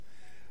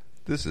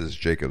This is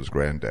Jacob's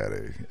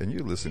granddaddy, and you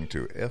listen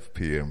to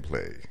FPM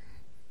Play.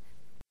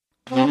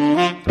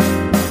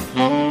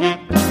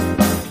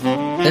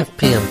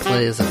 FPM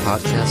Play is a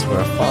podcast where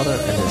a father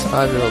and his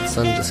 5-year-old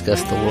son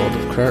discuss the world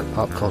of current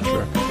pop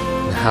culture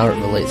and how it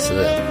relates to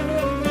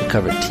them. We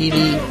cover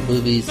TV,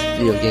 movies,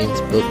 video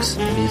games, books,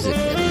 music,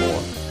 and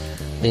more.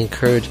 We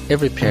encourage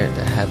every parent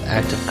to have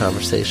active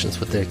conversations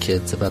with their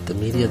kids about the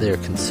media they are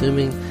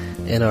consuming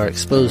and are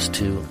exposed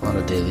to on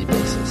a daily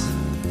basis.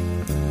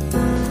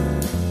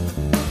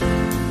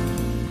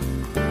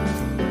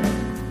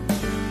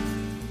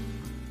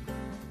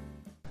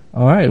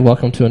 All right,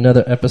 welcome to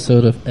another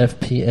episode of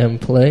FPM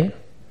Play.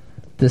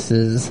 This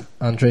is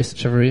Andres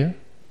Echeverria,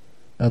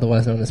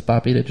 otherwise known as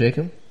Papi to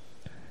Jacob.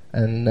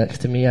 And next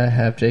to me I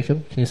have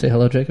Jacob. Can you say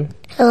hello, Jacob?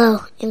 Hello,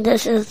 and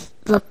this is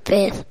the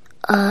 5th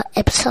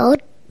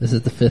episode. This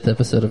is the 5th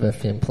episode of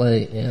FPM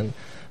Play, and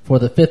for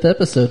the 5th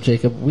episode,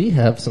 Jacob, we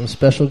have some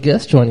special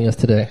guests joining us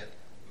today.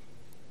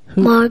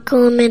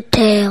 Marco and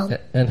Mateo.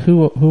 And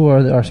who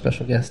are our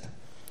special guests?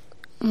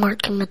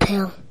 Mark and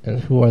Mateo.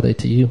 And who are they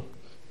to you?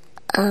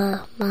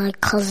 My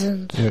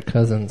cousins. Your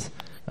cousins.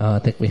 I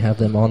think we have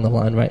them on the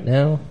line right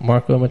now.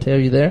 Marco and Mateo,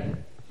 you there?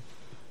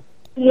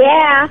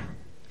 Yeah.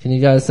 Can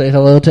you guys say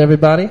hello to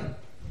everybody?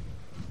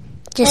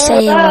 Just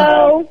say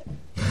hello.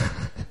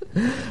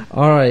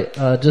 All right,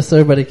 just so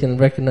everybody can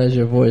recognize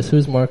your voice,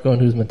 who's Marco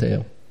and who's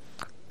Mateo?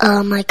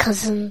 My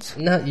cousins.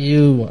 Not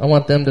you. I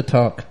want them to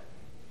talk.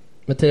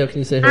 Mateo, can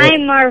you say hello?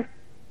 I'm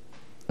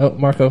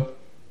Marco.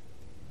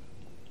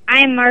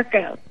 I'm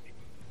Marco.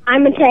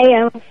 I'm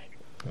Mateo.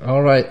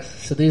 All right,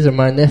 so these are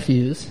my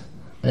nephews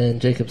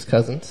and Jacob's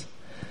cousins.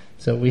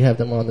 So we have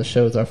them on the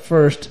show as our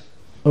first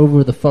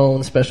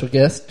over-the-phone special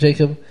guest.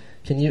 Jacob,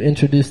 can you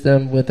introduce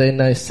them with a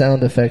nice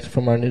sound effect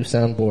from our new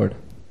soundboard?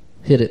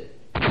 Hit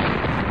it.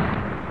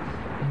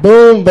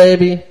 Boom,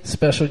 baby.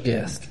 Special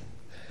guest.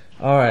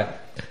 All right,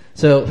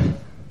 so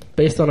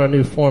based on our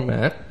new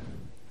format,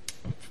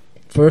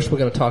 first we're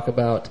going to talk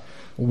about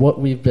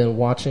what we've been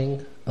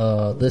watching,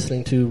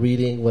 listening to,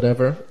 reading,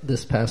 whatever,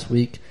 this past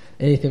week.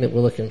 Anything that we're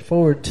looking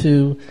forward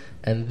to,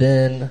 and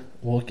then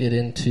we'll get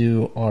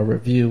into our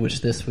review,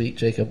 which this week,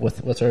 Jacob,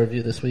 what's our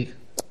review this week?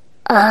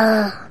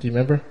 Do you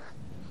remember?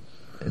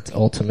 It's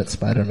Ultimate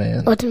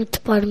Spider-Man. Ultimate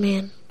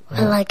Spider-Man.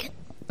 I like it.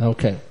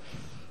 Okay.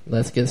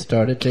 Let's get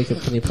started.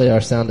 Jacob, can you play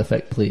our sound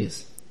effect,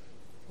 please?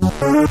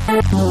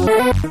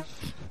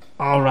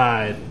 All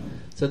right.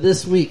 So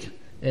this week,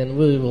 and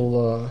we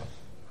will,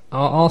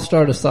 I'll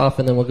start us off,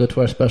 and then we'll go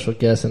to our special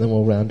guest, and then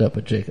we'll round up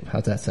with Jacob.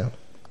 How's that sound?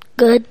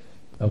 Good.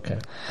 Okay.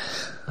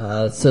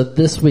 So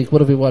this week,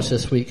 what have we watched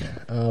this week?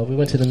 We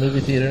went to the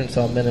movie theater and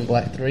saw Men in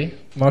Black 3.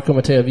 Marco,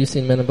 Mateo, have you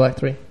seen Men in Black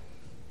 3?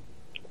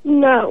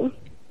 No.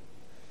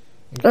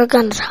 We're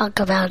going to talk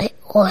about it.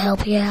 We'll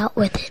help you out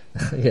with it.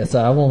 Yes,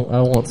 I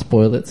won't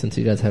spoil it since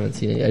you guys haven't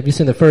seen it yet. Have you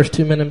seen the first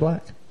 2 Men in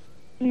Black?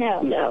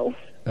 No.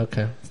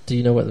 Okay. Do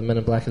you know what the Men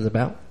in Black is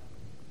about?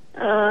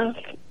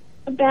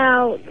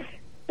 About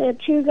the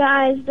 2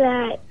 guys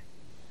that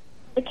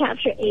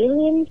capture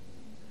aliens.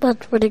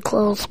 That's pretty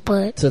close,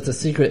 but... So it's a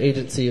secret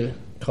agency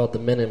called the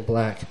Men in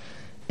Black,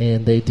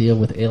 and they deal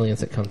with aliens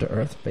that come to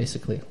Earth,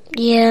 basically.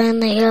 Yeah,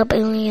 and they help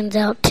aliens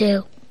out,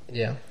 too.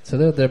 Yeah. So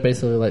they're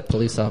basically like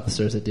police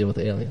officers that deal with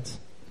aliens.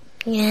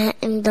 Yeah,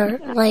 and they're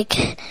like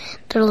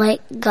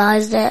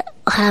guys that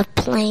have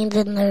planes,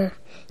 and they're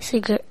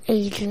secret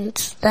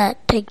agents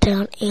that take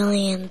down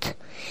aliens.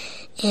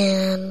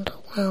 And,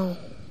 well,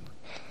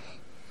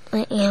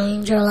 the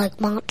aliens are like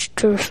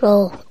monsters,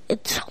 so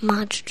it's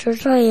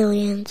monsters or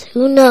aliens.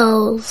 Who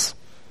knows?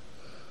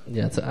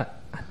 Yeah, so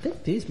I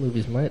think these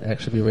movies might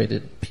actually be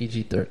rated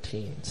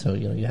PG-13, so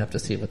you have to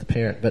see it with the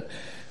parent. But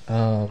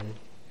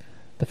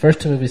the first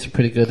 2 movies are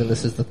pretty good, and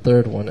this is the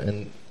 3rd one.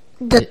 And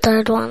the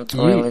 3rd one's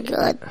really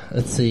good.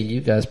 Let's see,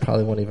 you guys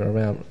probably weren't even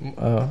around.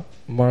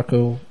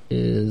 Marco, can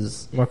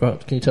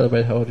you tell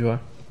everybody how old you are?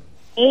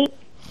 8.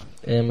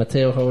 And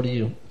Mateo, how old are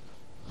you?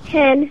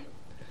 10.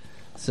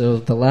 So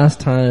the last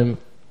time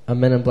a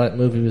Men in Black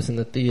movie was in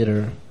the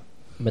theater,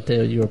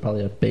 Mateo, you were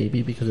probably a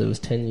baby because it was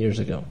 10 years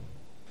ago.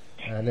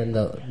 And then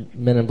the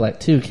Men in Black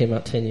 2 came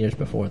out 10 years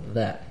before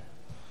that.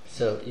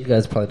 So you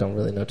guys probably don't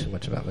really know too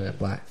much about Men in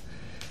Black.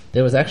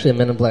 There was actually a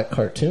Men in Black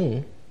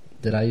cartoon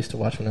that I used to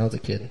watch when I was a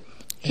kid.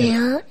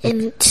 Yeah,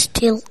 and it's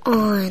still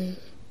on.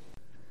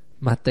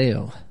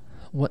 Mateo,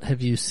 what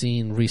have you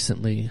seen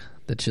recently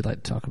that you'd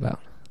like to talk about?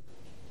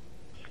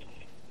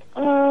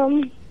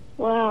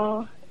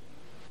 Well,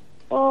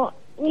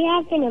 we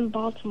have been in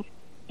Baltimore.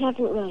 We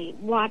haven't really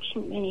watched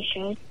many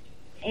shows.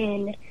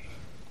 In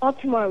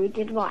Baltimore, we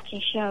did watch a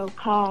show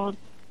called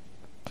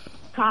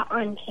Caught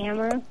on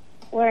Camera,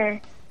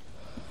 where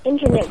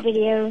internet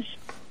videos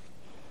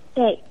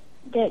that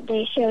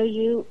they show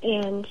you,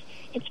 and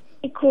it's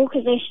pretty cool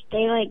because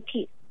they like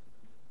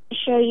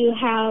show you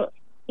how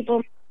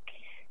people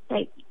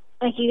like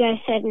you guys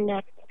said in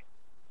the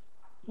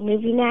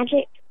movie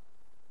magic.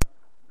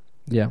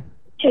 Yeah.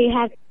 So you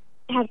have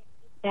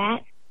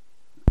that,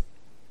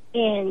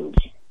 and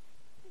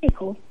pretty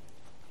cool.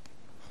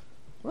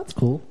 That's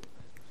cool.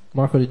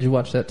 Marco, did you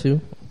watch that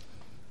too?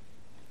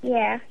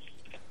 Yeah.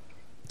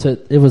 So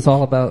it was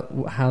all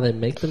about how they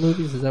make the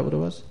movies? Is that what it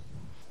was?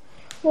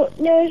 Well,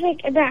 no, it's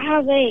like about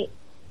how they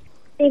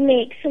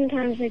make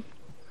sometimes like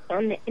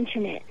on the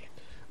internet.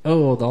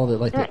 Oh, all the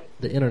like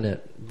the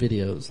internet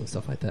videos and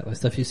stuff like that, like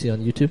stuff you see on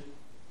YouTube.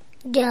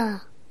 Yeah.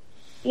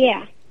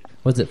 Yeah.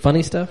 Was it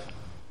funny stuff?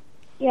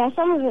 Yeah,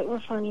 some of it were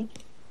funny.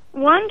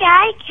 One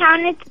guy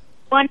counted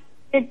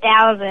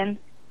 100,000.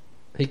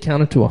 He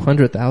counted to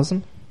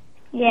 100,000,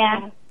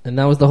 Yeah. and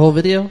that was the whole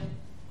video.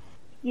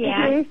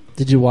 Yeah. Mhm.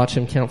 Did you watch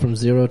him count from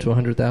 0 to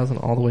 100,000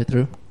 all the way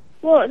through?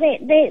 Well,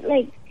 they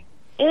like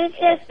It was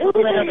just a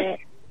little bit.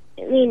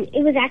 I mean,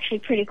 it was actually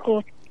pretty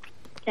cool,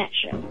 that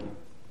show.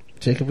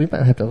 Jacob, we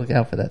might have to look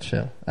out for that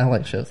show. I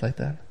like shows like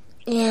that.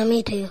 Yeah,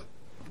 me too.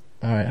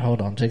 All right,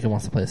 hold on. Jacob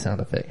wants to play a sound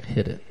effect.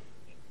 Hit it.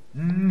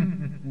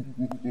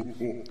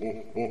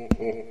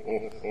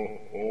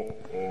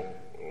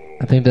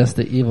 I think that's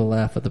the evil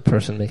laugh of the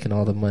person making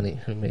all the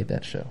money who made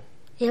that show.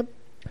 Yep.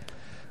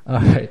 All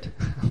right.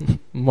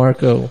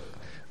 Marco,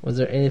 was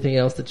there anything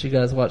else that you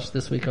guys watched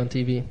this week on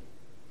TV?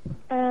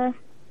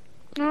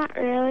 Not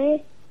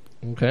really.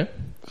 Okay.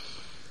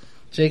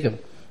 Jacob,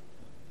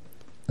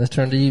 let's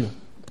turn to you.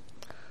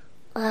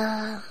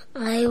 I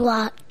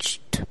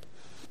watched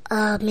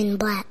Men in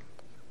Black.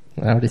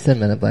 I already said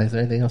Men in Black. Is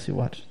there anything else you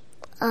watched?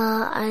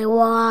 I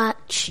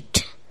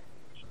watched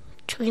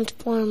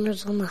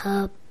Transformers on the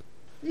Hub.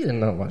 You did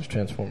not watch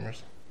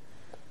Transformers.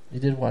 You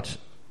did watch...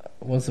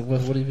 what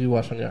have you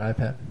watched on your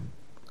iPad?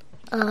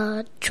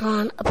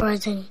 Tron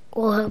Uprising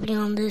will help you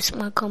on this,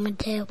 Marco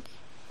Mateo.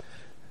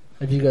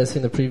 Have you guys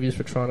seen the previews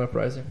for Tron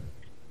Uprising?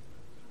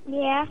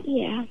 Yeah.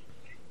 Yeah.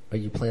 Are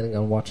you planning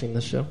on watching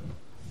this show?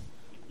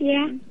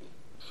 Yeah.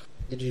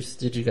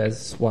 Did you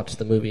guys watch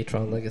the movie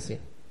Tron Legacy?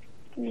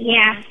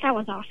 Yeah, that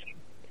was awesome.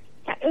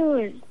 It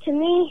was, to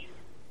me,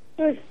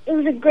 it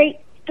was a great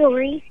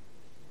story,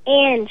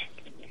 and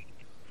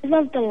I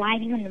loved the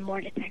lighting on the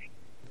mortar.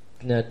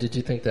 Now, did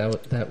you think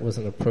that was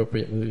an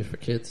appropriate movie for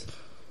kids?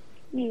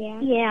 Yeah.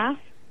 Yeah.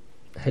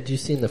 Had you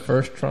seen the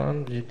first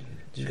Tron? Did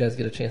you guys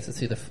get a chance to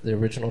see the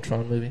original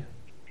Tron movie?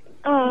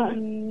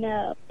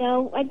 No.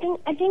 No, I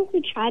think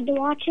we tried to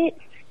watch it,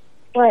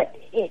 but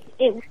it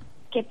was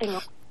skipping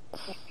off.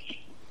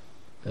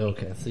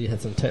 Okay, so you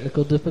had some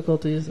technical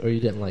difficulties, or you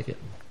didn't like it?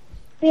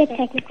 We had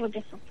technical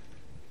difficulties.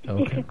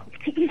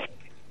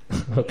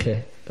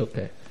 Okay.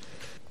 Okay.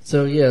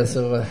 So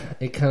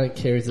it kind of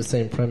carries the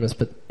same premise,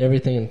 but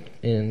everything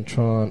in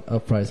Tron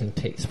Uprising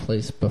takes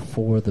place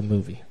before the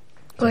movie.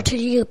 Where to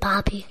you,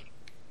 Poppy?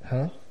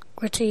 Huh?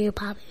 Where to you,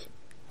 Poppy?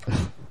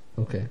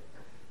 Okay.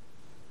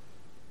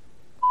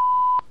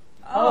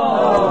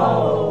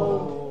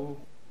 Oh.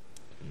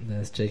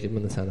 That's Jacob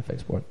and the sound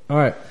effects board. All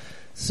right.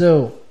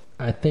 So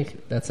I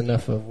think that's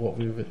enough of what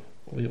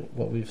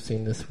we've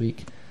seen this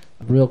week.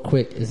 Real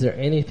quick, is there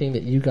anything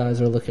that you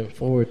guys are looking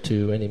forward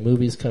to? Any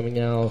movies coming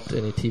out?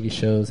 Any TV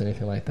shows?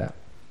 Anything like that?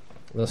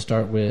 Let's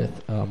start with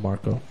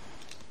Marco.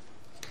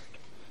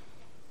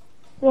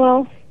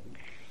 Well,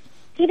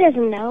 he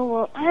doesn't know.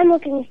 Well, I'm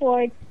looking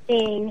forward to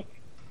seeing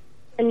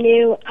a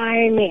new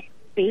Iron Man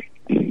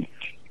movie,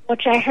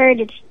 which I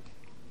heard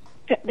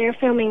they're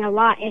filming a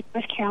lot in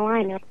North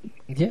Carolina.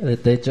 Yeah,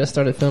 they just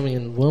started filming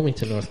in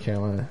Wilmington, North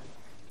Carolina.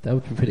 That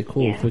would be pretty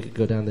cool if Yeah. we could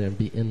go down there and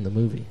be in the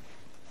movie.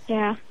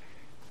 Yeah.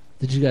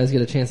 Did you guys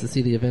get a chance to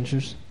see the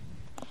Avengers?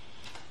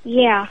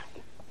 Yeah.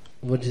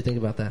 What did you think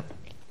about that?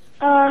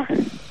 I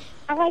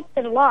liked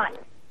it a lot.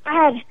 I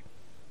had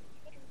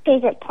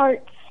favorite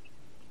parts,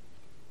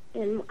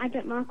 and I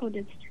bet Marco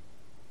did.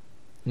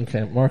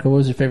 Okay, Marco, what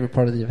was your favorite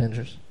part of the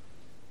Avengers?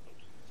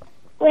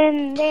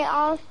 When they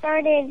all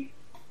started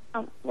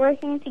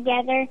working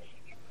together,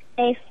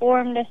 they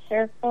formed a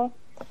circle.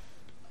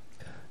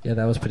 Yeah,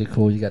 that was pretty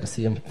cool. You got to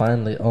see them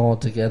finally all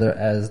together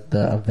as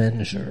the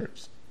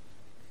Avengers.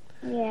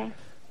 Yeah.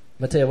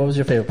 Mateo, what was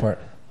your favorite part?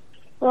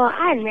 Well,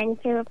 I had many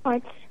favorite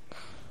parts.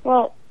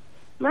 Well,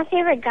 my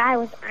favorite guy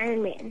was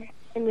Iron Man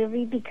in the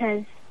movie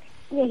because,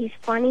 yeah, he's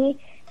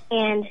funny,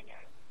 and,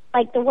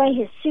 like, the way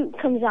his suit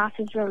comes off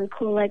is really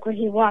cool. Like, when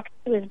he walks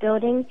to his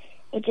building,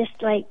 it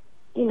just, like,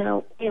 you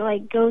know, it,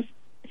 like, goes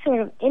sort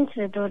of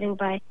into the building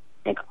by,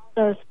 like, all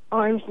those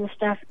arms and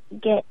stuff to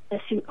get the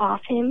suit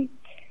off him.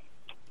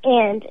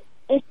 And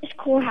it's just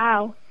cool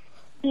how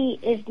he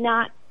is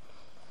not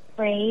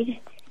afraid.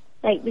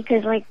 Like,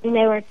 because, like, when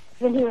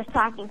he was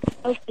talking to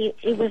Loki,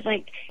 it was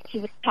like he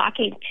was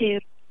talking to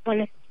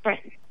one of his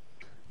friends.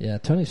 Yeah,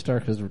 Tony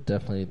Stark is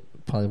definitely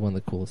probably one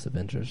of the coolest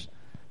Avengers.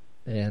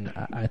 And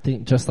I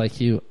think just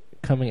like you,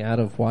 coming out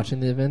of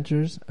watching the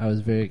Avengers, I was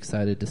very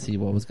excited to see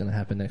what was going to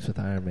happen next with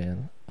Iron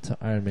Man. So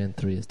Iron Man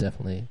 3 is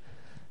definitely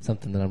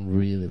something that I'm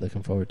really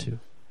looking forward to.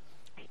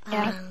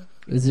 Yeah.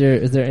 Is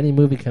there any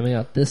movie coming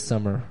out this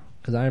summer?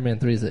 Because Iron Man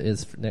 3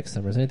 is next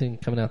summer. Is there anything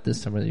coming out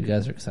this summer that you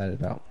guys are excited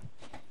about?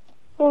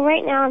 Well,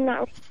 right now I'm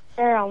not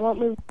sure on what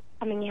movie is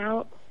coming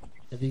out.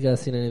 Have you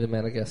guys seen any of the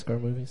Madagascar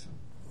movies?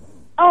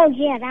 Oh,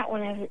 yeah, that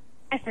one.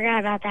 I forgot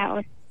about that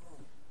one.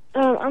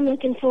 I'm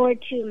looking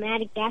forward to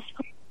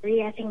Madagascar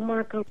 3. I think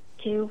Marco,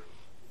 too.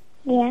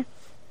 Yeah.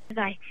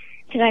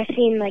 Because I've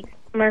seen like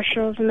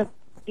commercials and the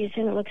videos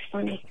and it looks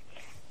funny.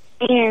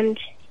 And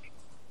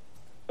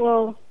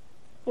well,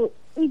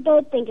 we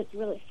both think it's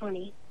really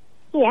funny.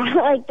 Yeah,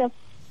 like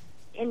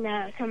in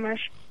the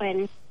commercial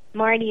when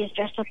Marty is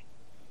dressed up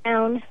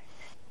down.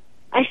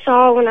 I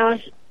saw when I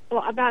was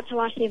about to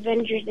watch the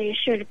Avengers, they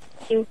showed a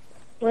video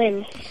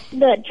when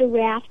the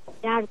giraffe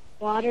got out of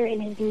the water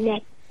and his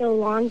neck so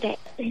long that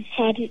his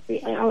head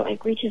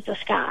reaches the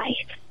sky.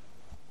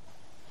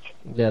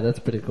 Yeah, that's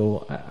pretty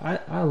cool.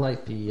 I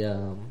like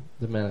the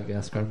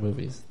Madagascar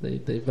movies.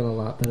 They've been a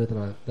lot better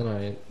than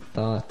I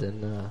thought,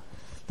 and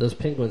those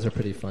penguins are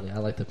pretty funny. I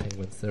like the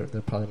penguins. They're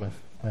probably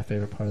my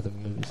favorite part of the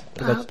movies.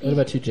 What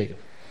about you, Jacob?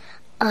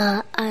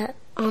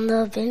 On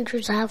the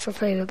Avengers, I have a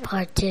favorite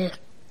part too.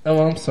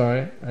 Oh, I'm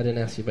sorry. I didn't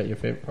ask you about your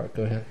favorite part.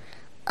 Go ahead.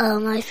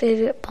 My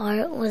favorite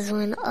part was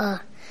when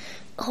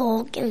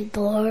Hulk and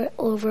Thor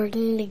were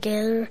working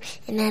together,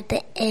 and at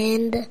the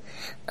end,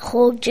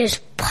 Hulk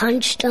just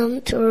punched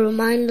him to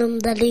remind him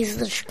that he's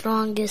the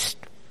strongest.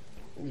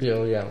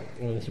 Yeah.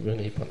 When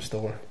he punched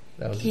Thor.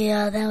 That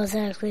was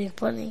actually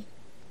funny.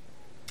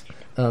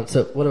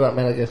 So, what about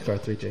Madagascar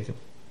 3, Jacob?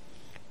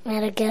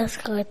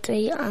 Madagascar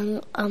 3,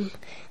 I'm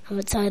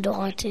excited to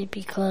watch it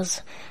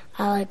because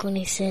I like when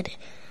he said,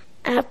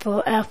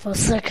 "Apple, apple,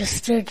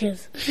 circus,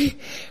 circus."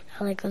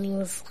 I like when he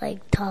was like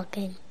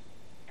talking.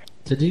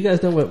 So, do you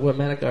guys know what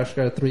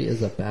Madagascar 3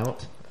 is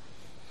about?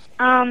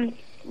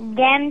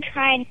 Them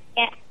trying to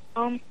get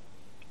home.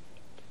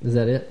 Is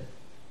that it?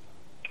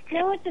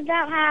 No, it's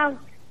about how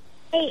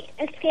they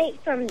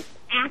escaped from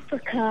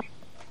Africa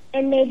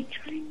and they're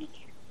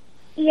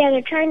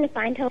trying to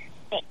find how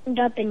they end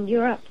up in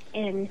Europe.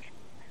 And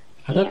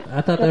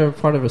I thought they were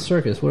part of a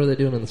circus. What are they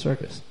doing in the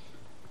circus?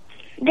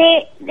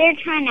 They're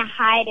trying to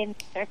hide in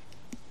the circus.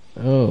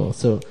 Oh,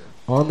 so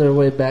on their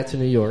way back to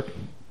New York,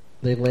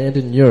 they land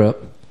in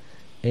Europe,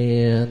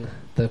 and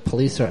the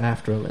police are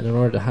after them. And in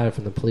order to hide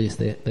from the police,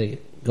 they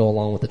go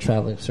along with the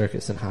traveling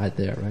circus and hide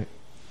there, right?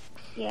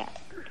 Yeah.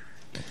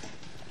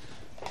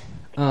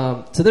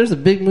 So there's a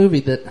big movie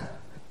that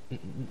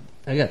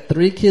I got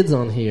 3 kids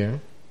on here,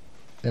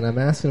 and I'm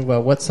asking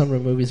about what summer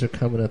movies are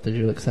coming up that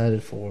you're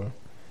excited for,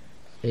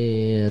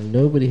 and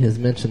nobody has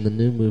mentioned the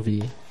new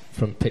movie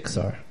from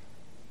Pixar.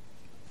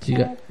 Do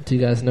you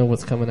guys know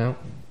what's coming out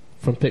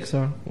from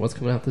Pixar? What's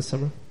coming out this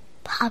summer?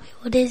 Bobby,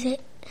 what is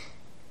it?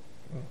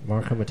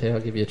 Mark or Mateo,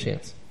 I'll give you a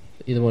chance.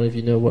 Either one of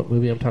you know what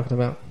movie I'm talking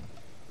about?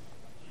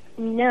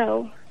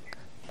 no.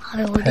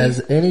 Bobby, what is Has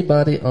it?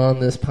 anybody on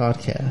this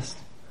podcast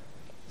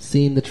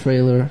seen the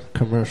trailer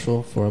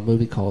commercial for a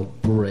movie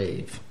called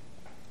Brave?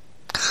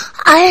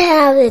 I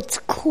have. It's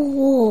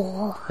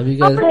cool. Have you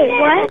guys? Wait,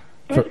 what?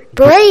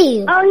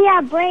 Brave. Oh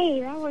yeah,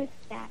 Brave. I want to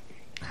see that.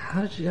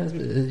 How did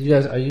you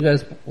guys? Are you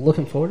guys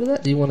looking forward to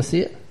that? Do you want to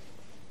see it?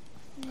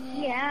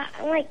 Yeah,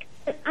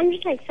 I'm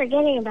just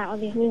forgetting about all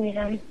these movies.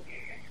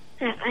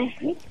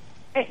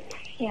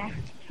 Yeah.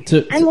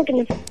 I'm looking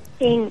at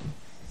seeing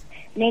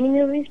many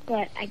movies,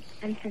 but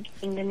I'm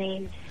forgetting the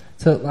names.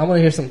 So I want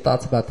to hear some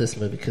thoughts about this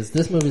movie, because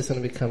this movie is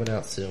going to be coming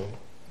out soon.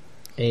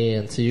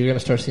 And so you're going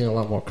to start seeing a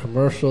lot more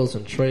commercials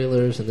and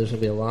trailers, and there's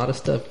going to be a lot of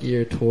stuff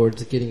geared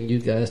towards getting you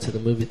guys to the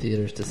movie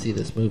theaters to see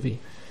this movie.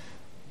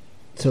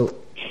 So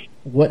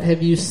what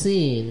have you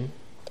seen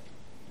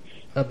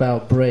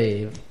about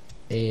Brave,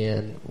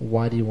 and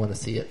why do you want to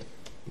see it?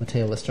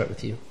 Mateo, let's start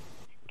with you.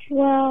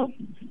 Well,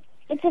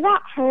 it's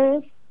about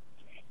her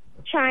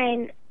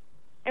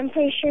I'm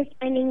pretty sure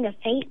finding the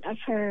fate of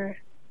her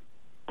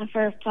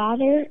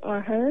father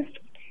or her,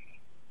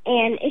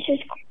 and it's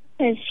just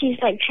because she's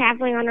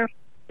traveling on her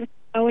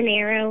bow and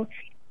arrow.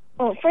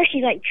 Well, first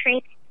she's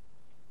trained.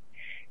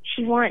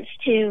 She wants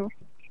to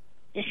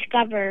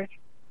discover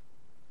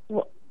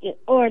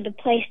or the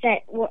place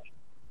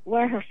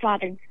where her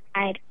father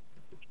died.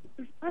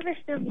 Her father's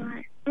still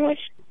alive. It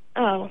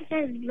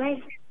says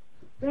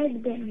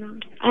Red been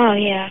wrong. Oh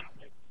yeah.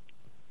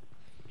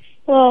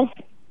 Well,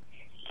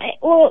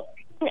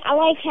 I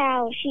like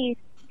how she's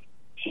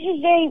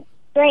just very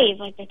brave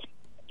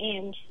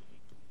and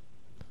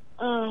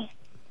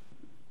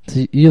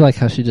So you like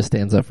how she just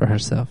stands up for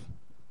herself?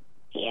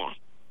 Yeah.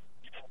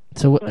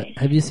 So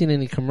have you seen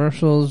any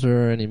commercials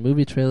or any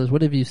movie trailers?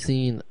 What have you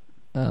seen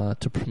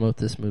to promote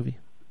this movie?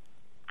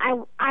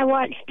 I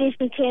watch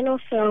Disney Channel,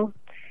 so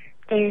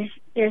there's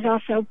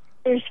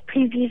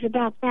previews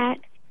about that,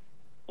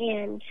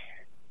 and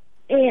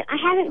I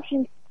haven't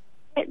seen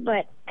it,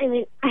 but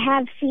I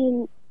have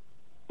seen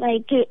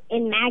it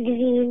in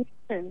magazines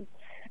and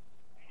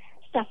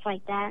stuff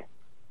like that.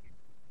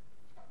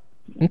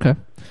 Okay.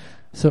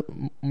 So,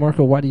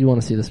 Marco, why do you want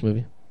to see this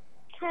movie?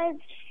 Because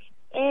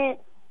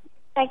it's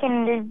like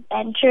an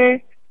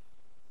adventure.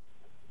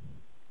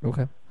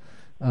 Okay.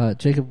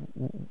 Jacob,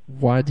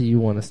 why do you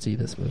want to see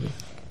this movie?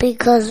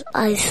 Because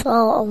I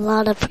saw a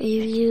lot of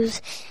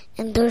previews,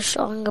 and they're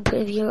showing a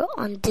preview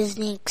on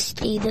Disney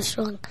XD. They're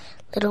showing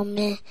little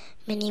mini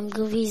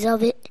movies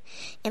of it,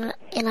 and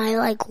I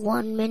like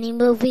one mini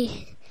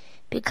movie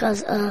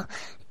because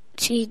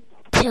she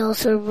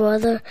tells her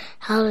brother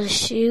how to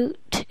shoot,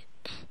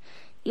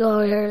 you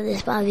already heard of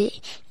this,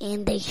 Bobby,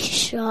 and they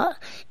shot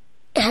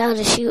how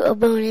to shoot a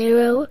bow and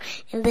arrow,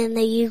 and then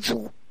they used,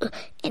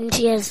 and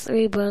she has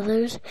 3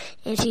 brothers,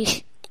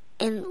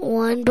 and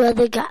one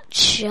brother got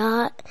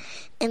shot,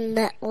 and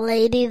that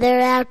lady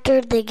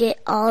thereafter, they get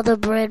all the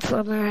bread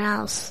from her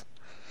house.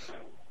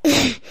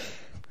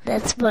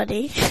 That's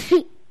funny.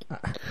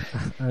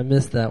 I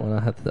missed that one. I'll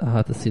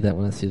have to see that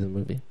when I see the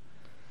movie.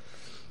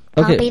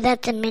 Okay. Bobby,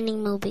 that's a mini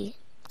movie,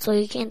 so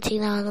you can't see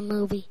that on the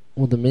movie.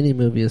 Well, the mini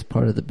movie is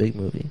part of the big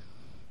movie,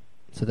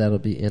 so that'll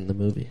be in the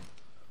movie.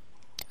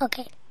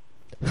 Okay.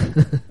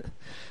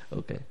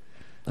 Okay.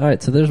 All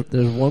right. So there's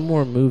one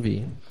more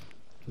movie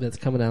that's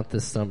coming out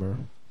this summer.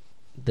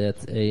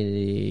 That's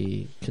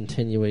a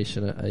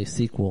continuation, a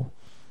sequel.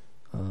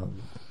 Have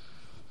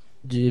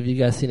you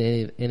guys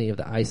seen any of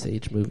the Ice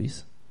Age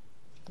movies?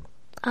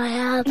 I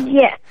have.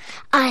 Yeah.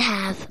 I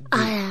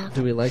have.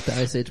 Do we like the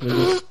Ice Age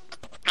movies?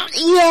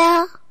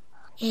 Yeah.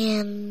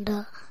 And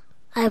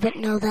I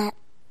didn't know that.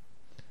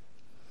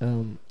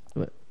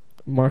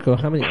 Marco,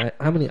 how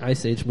many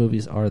Ice Age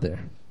movies are there?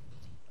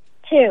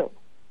 2.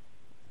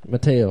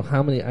 Mateo,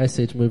 how many Ice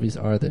Age movies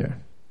are there?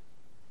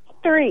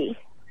 3.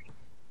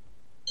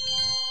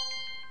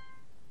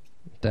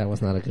 That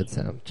was not a good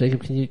sound.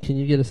 Jacob, can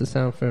you get us a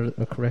sound for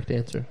a correct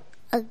answer?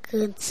 A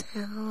good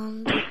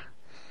sound.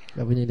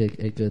 No, we need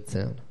a good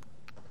sound.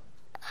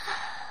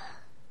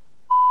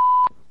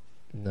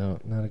 No,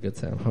 not a good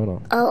sound. Hold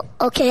on. Oh,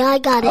 okay, I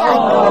got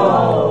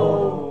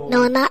it.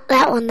 No, not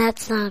that one.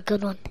 That's not a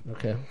good one.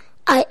 Okay.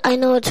 I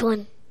know which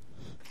one.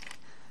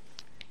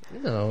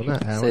 No,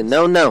 not Alex. Say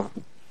no. No.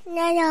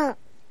 Not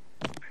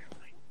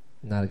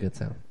a good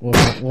sound.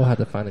 We'll have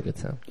to find a good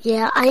sound.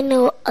 Yeah, I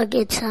know a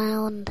good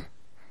sound.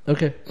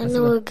 Okay. I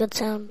know a good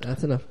sound.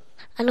 That's enough.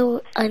 I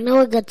know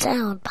a good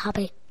sound,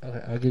 Poppy.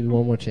 Okay, I'll give you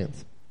one more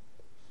chance.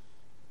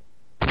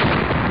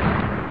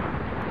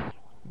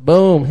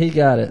 Boom, he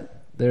got it.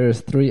 There's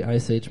 3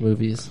 Ice Age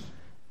movies,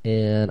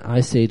 and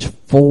Ice Age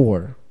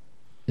 4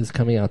 is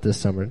coming out this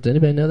summer. Does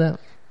anybody know that?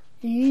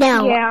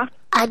 No. Yeah.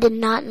 I did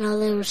not know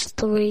there was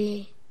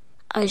 3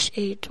 Ice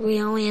Age.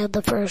 We only had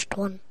the first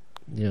one.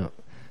 Yeah.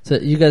 So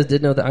you guys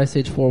did know that Ice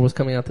Age 4 was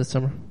coming out this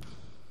summer?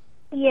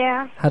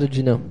 Yeah. How did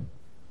you know?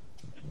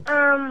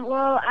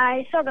 Well,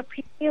 I saw the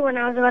preview when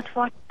I was about to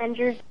watch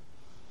Avengers,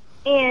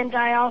 and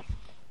I also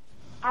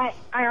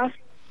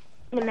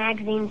in the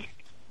magazines.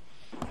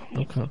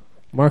 Okay.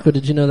 Marco,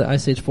 did you know that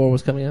Ice Age 4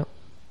 was coming out?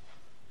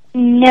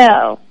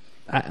 No.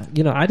 I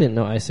didn't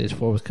know Ice Age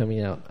 4 was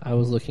coming out. I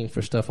was looking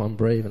for stuff on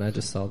Brave, and I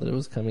just saw that it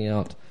was coming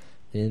out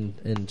in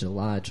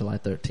July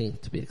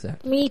 13th, to be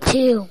exact. Me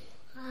too.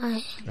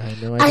 I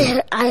had no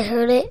idea. I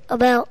heard it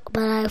about,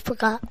 but I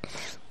forgot.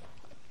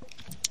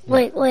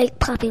 Wait,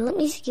 Poppy, let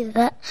me see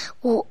that.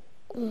 Well,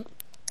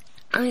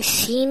 I've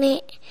seen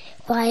it,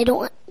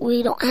 but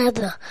we don't have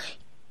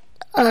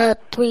the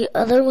 3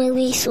 other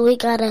movies, so we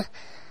gotta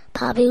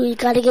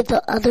get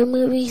the other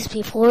movies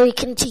before we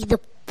can see the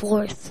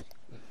 4th.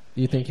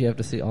 You think you have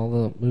to see all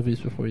the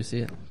movies before you see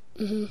it?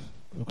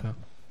 Mm-hmm. Okay.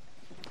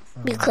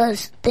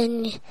 Because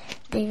then you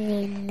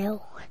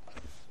know.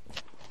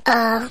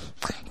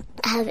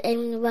 Have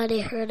anybody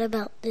heard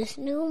about this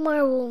new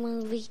Marvel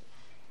movie?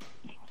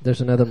 There's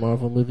another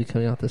Marvel movie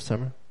coming out this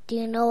summer. Do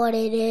you know what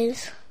it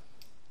is?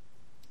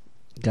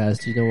 Guys,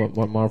 do you know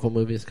what Marvel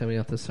movie is coming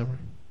out this summer?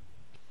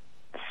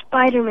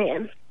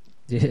 Spider-Man.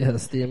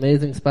 Yes, The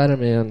Amazing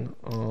Spider-Man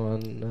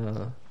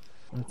on,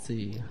 let's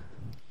see,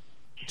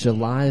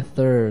 July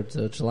 3rd,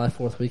 so July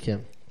 4th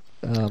weekend.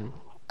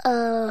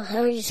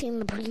 Have you seen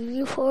the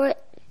preview for it?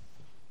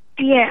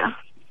 Yeah.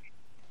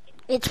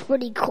 It's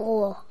pretty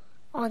cool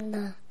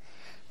on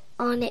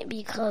it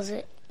because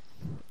it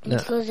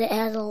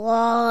has a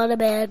lot of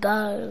bad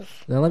guys.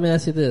 Now let me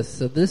ask you this.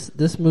 So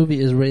this movie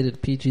is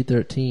rated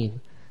PG-13,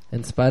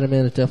 and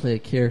Spider-Man is definitely a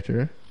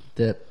character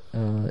that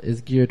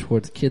is geared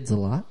towards kids a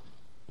lot.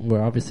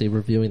 We're obviously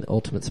reviewing the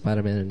Ultimate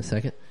Spider-Man in a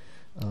second.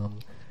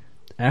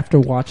 After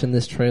watching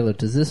this trailer,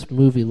 does this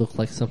movie look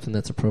like something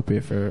that's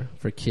appropriate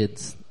for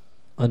kids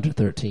under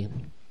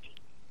 13?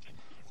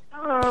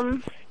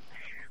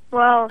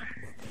 Well,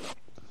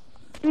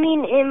 I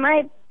mean, it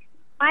might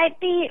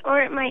be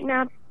or it might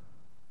not.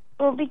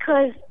 Well,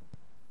 because,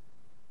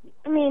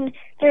 I mean,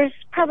 there's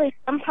probably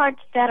some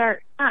parts that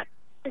are not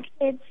for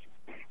kids,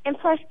 and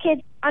plus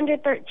kids under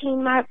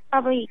 13 might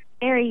probably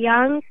very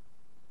young.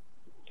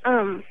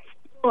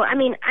 Well, I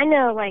mean, I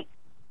know, like,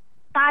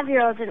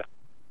 5-year-olds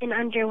and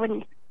under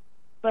wouldn't,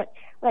 but,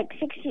 like,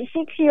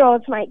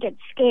 6-year-olds might get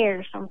scared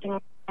or something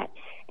like that.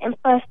 And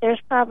plus, there's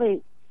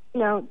probably,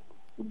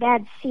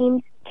 bad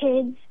scenes for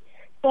kids.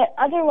 But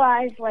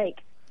otherwise,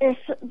 like,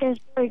 there's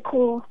very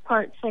cool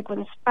parts, like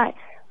when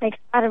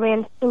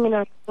Spider-Man swimming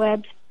on the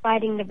webs,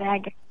 fighting the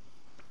bad guy,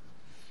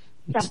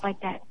 stuff like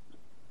that.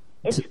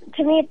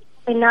 To me, it's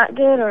probably not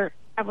good or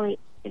probably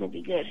going to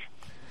be good.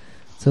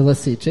 So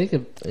let's see,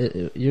 Jacob,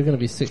 you're going to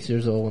be 6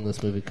 years old when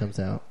this movie comes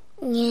out.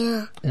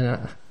 Yeah.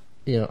 And,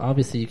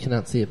 obviously you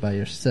cannot see it by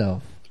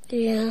yourself.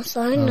 Yes,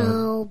 I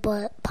know,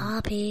 but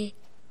Poppy.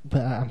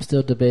 But I'm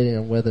still debating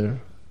on whether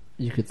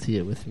you could see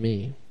it with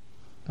me.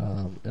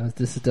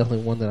 This is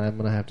definitely one that I'm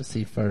going to have to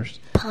see first.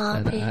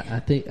 Poppy. And I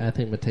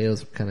think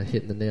Mateo's kind of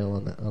hitting the nail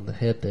on the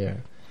head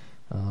there.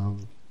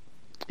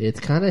 It's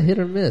kind of hit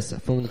or miss.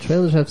 From the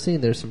trailers I've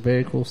seen, there's some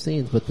very cool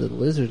scenes, but the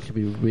lizard can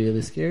be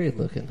really scary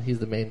looking. He's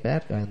the main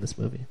bad guy in this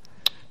movie.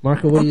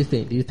 Marco, what do you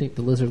think? Do you think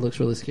the lizard looks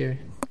really scary?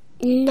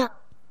 No,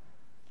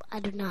 I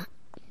do not.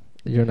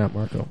 You're not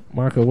Marco.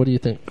 Marco, what do you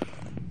think?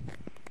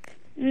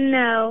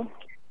 No.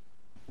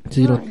 So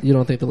you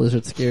don't think the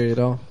lizard's scary at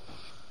all?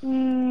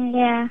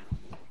 Yeah.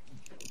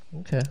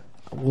 Okay,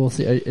 we'll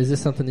see. Is this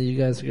something that you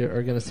guys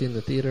are going to see in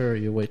the theater, or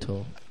you wait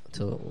till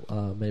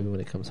maybe when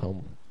it comes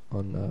home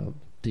on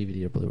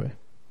DVD or Blu-ray?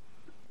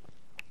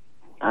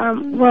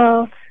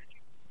 Well,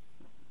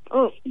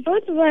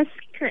 both of us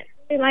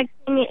currently like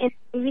seeing it in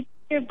the movie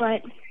theater,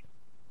 but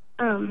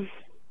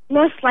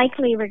most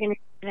likely we're going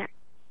to do that.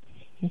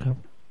 Okay.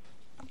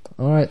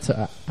 All right,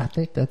 so I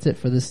think that's it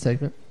for this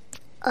segment.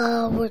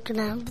 We're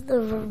gonna have the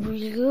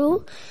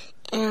review,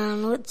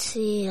 and let's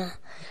see.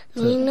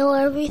 Do we know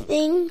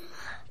everything?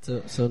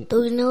 So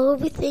Do we know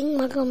everything,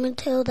 Marco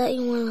Mateo, that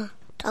you wanna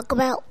talk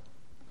about?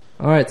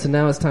 all right, so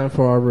now it's time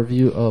for our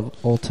review of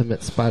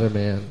Ultimate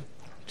Spider-Man.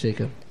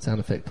 Jacob, sound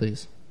effect,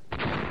 please.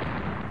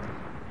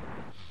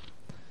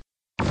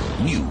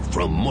 New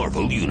from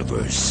Marvel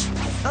Universe.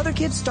 Other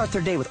kids start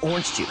their day with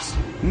orange juice.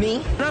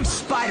 Me, I'm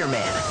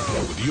Spider-Man.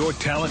 With your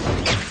talent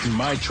and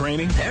my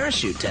training,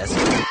 Parachute test.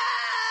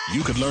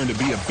 you could learn to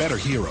be a better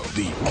hero.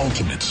 The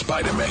Ultimate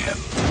Spider-Man.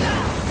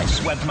 I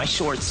just webbed my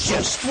shorts.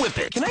 Just whip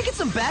it. Can I get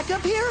some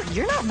backup here?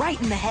 You're not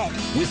right in the head.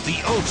 With the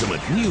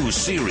Ultimate new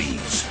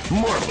series,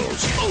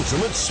 Marvel's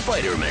Ultimate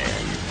Spider-Man.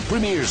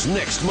 Premieres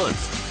next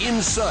month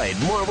inside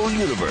Marvel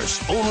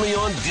Universe, only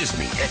on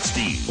Disney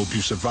XD. Hope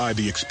you survive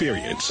the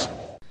experience.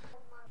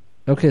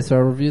 Okay, so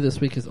our review this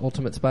week is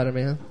Ultimate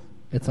Spider-Man.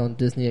 It's on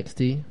Disney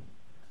XD.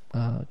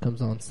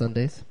 Comes on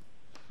Sundays.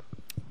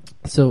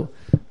 So,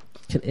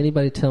 can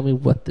anybody tell me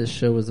what this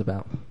show is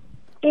about?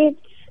 It's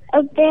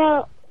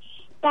about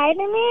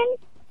Spider-Man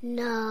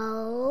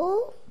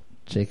No.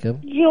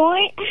 Jacob?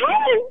 joining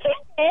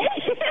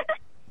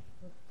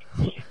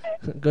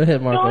Go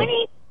ahead, Marco.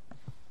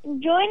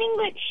 joining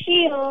with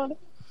S.H.I.E.L.D.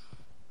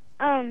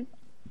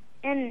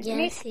 And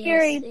Nick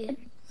Fury's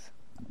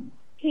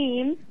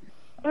team.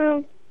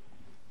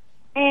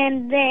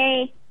 And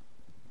they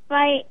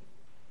fight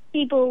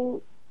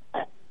people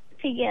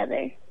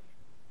together.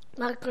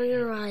 Marco,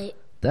 you're right.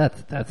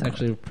 That's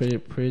actually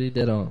pretty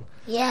dead on.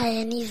 Yeah,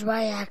 and he's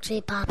right, actually,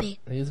 Poppy.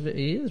 He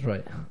is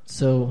right.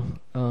 So,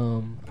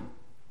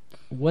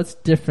 what's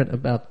different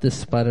about this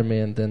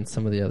Spider-Man than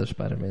some of the other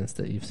Spider-Mans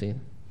that you've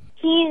seen?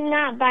 He's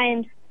not by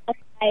himself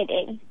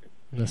fighting.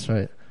 That's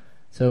right.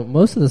 So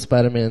most of the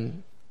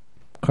Spider-Man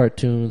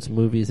cartoons,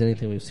 movies,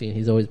 anything we've seen,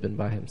 he's always been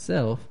by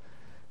himself.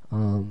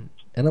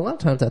 And a lot of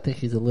times I think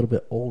he's a little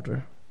bit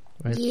older,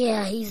 right?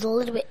 Yeah, he's a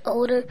little bit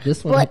older.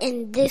 This one but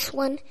in this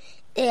one,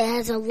 it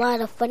has a lot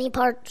of funny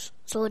parts,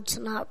 so it's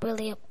not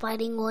really a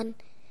fighting one.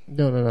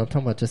 No, I'm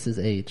talking about just his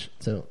age.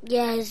 So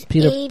Yeah, his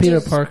Peter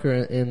age Parker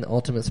in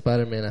Ultimate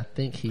Spider-Man, I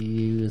think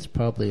he was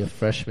probably a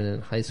freshman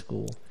in high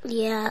school.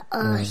 Yeah,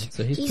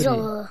 so he's he's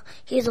a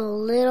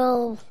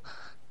little.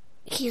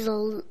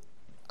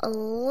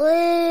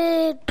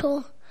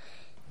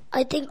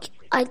 I think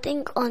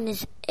on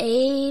his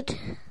age,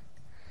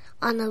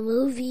 on the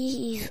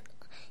movie,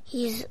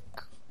 he's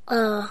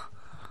 15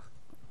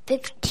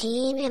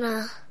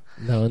 and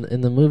No,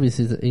 in the movies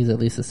he's at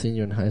least a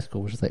senior in high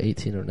school, which is like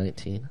 18 or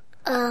 19.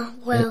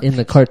 well, In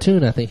the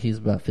cartoon, I think he's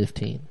about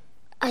 15.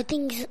 I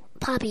think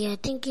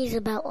he's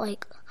about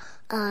like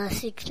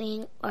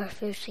 16 or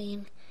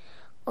 15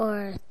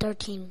 or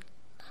 13.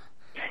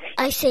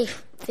 I say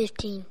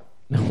 15.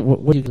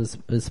 What is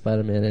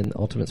Spider-Man in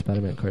Ultimate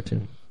Spider-Man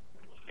cartoon?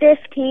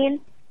 15.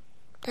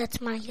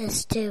 That's my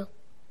guess too.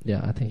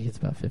 Yeah, I think he's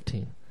about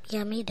 15.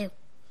 Yeah, me too.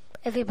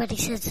 Everybody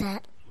says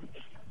that.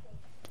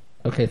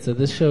 Okay, so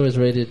this show is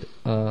rated.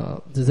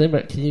 Can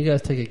you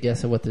guys take a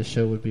guess at what this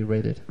show would be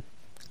rated?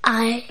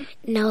 I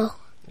know.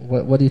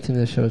 What do you think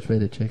this show is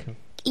rated, Jacob?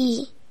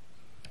 E.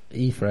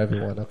 E for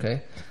everyone,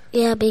 okay?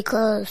 Yeah,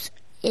 because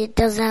it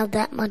doesn't have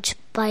that much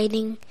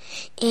fighting,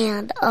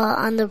 and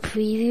on the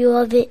preview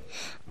of it,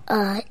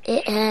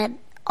 it had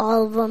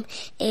all of them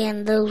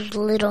and those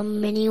little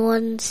mini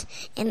ones,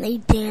 and they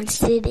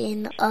danced it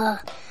in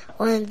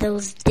one of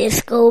those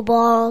disco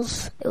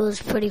balls. It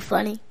was pretty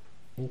funny.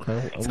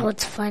 Okay. So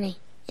it's funny,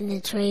 and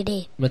it's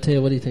rated.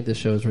 Mateo, what do you think this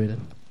show is rated?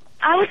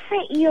 I would say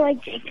E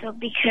like Jacob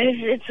because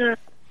it's a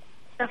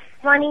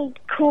funny,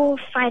 cool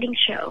fighting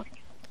show.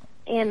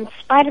 And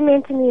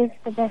Spider-Man to me is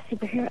the best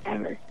superhero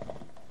ever.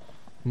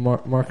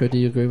 Marco, do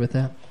you agree with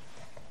that?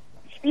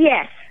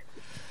 Yes.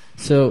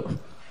 So,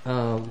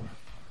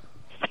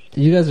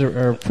 you guys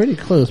are pretty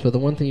close, but the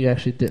one thing you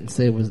actually didn't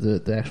say was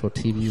the actual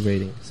TV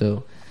rating.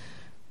 So,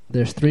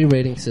 there's 3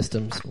 rating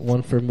systems,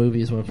 one for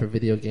movies, one for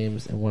video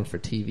games, and one for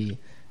TV.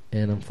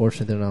 And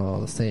unfortunately, they're not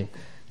all the same.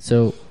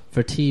 So,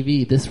 for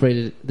TV, this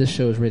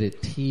show is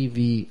rated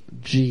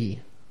TVG.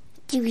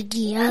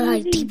 TVG, I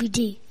like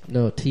TVG.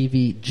 No,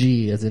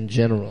 TVG as in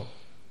general.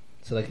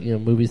 So like,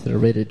 movies that are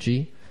rated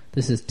G.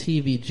 This is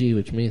TVG,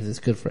 which means it's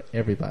good for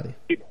everybody.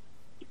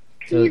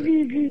 So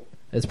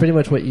it's pretty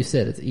much what you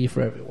said. It's E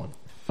for everyone.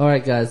 All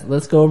right, guys,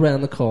 let's go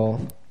around the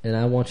call, and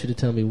I want you to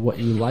tell me what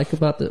you like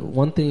about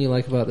one thing you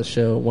like about the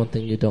show, one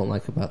thing you don't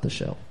like about the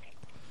show.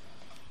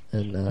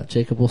 And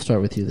Jacob, we'll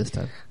start with you this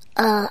time.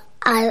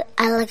 I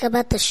like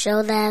about the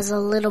show that has a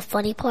little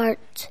funny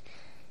part,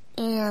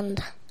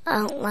 and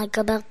I don't like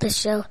about the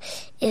show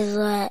is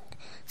that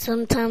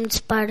sometimes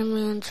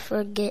Spider-Man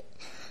forget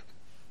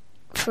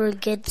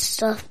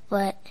stuff,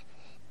 but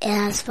it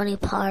has funny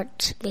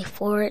parts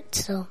before it,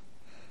 so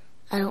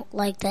I don't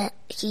like that.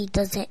 He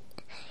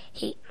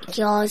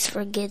always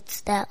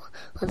forgets that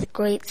with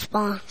great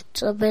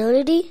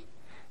responsibility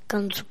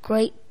comes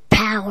great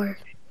power.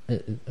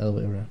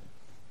 Elevate around.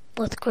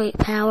 With great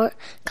power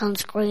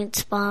comes great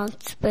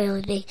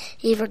responsibility.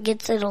 He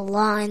forgets it a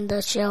lot in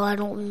the show. I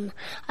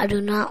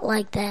do not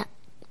like that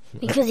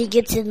because he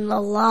gets in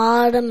a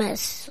lot of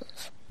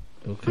messes.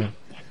 Okay.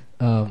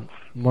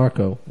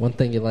 Marco, one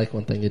thing you like,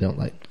 one thing you don't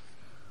like.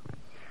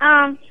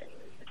 I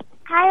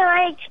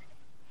like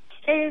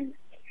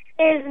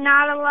there's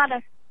not a lot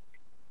of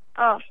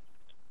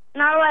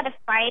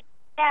fighting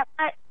that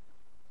much,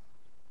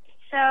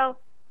 so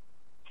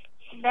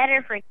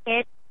better for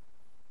kids,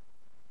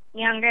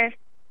 younger.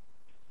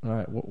 All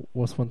right,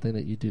 what's one thing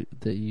that you do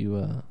that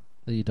you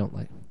don't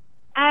like?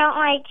 I don't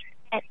like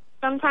that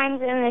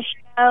sometimes in the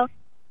show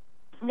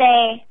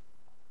they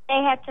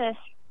have to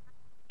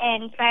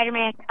and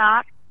Spider-Man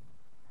talk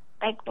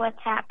like what's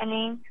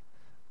happening.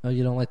 Oh,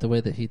 you don't like the way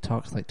that he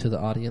talks like to the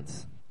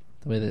audience?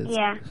 The way that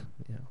Yeah.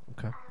 Yeah,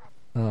 okay.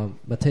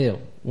 Mateo,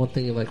 one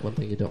thing you like, one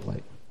thing you don't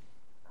like.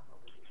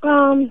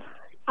 I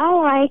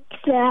like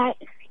that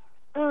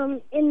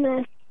in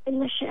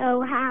the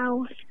show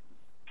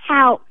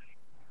how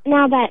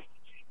now that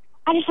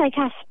I just like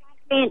how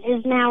Spider-Man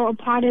is now a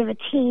part of a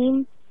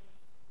team,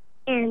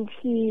 and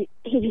he's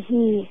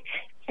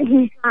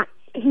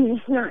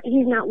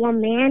not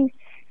one man,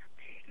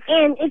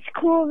 and it's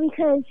cool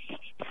because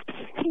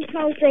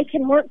they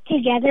can work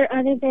together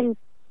other than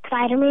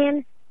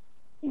Spider-Man.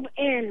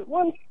 And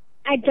one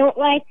I don't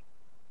like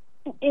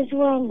is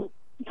when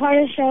part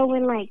of the show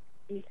when like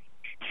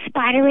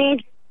Spider-Man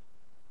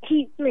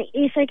he's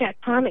like a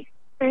comic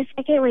for a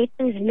second when he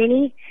turns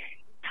mini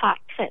talks.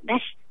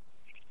 That's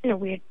kind of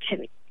weird to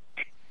me.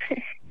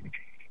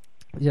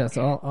 Yeah,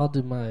 so I'll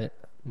do my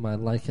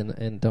like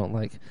and don't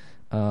like.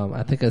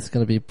 I think it's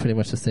going to be pretty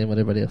much the same what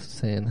everybody else is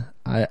saying.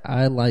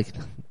 I like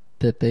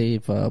that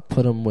they've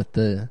put him with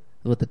the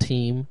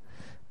team,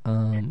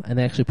 and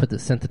they actually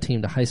sent the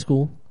team to high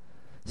school.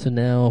 So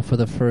now, for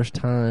the first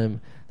time,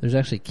 there's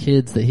actually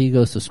kids that he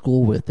goes to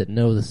school with that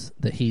know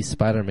that he's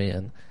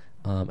Spider-Man,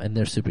 and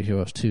they're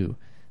superheroes too.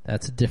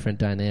 That's a different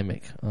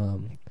dynamic.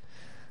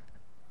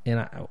 And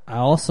I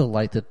also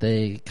like that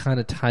they kind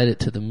of tied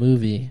it to the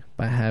movie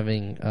by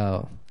having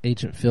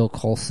Agent Phil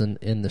Coulson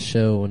in the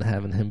show and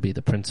having him be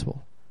the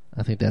principal.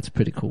 I think that's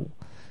pretty cool.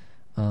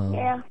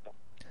 Yeah.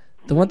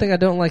 The one thing I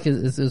don't like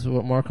is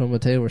what Marco and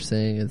Mateo were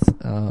saying is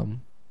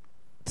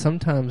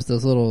sometimes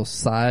those little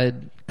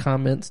side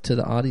comments to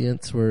the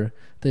audience where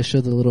they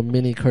show the little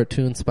mini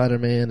cartoon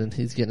Spider-Man and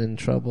he's getting in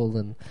trouble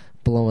and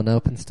blowing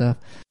up and stuff.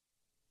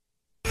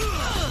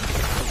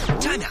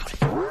 Time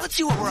out. Let's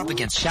see what we're up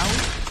against, shall we?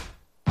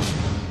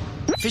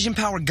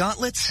 Fission-powered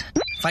gauntlets,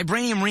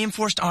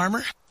 vibranium-reinforced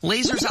armor,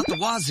 lasers out the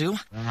wazoo,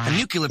 a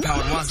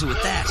nuclear-powered wazoo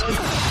at that.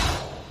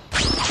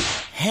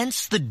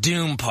 Hence the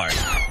doom part.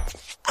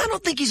 I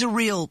don't think he's a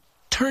real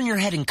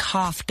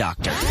turn-your-head-and-cough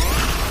doctor.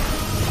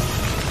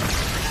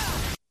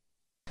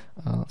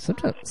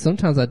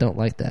 Sometimes I don't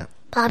like that.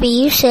 Bobby,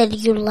 you said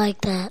you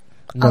like that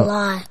a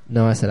lot.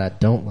 No, I said I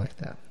don't like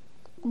that.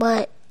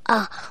 But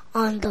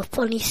on the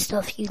funny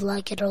stuff, you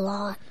like it a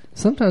lot.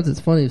 Sometimes it's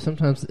funny.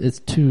 Sometimes it's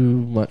too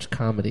much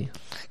comedy.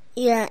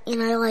 Yeah,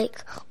 and I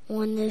like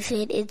when they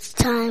said it's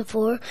time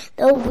for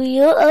the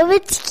wheel of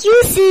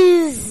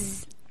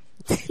excuses.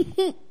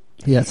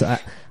 Yeah, so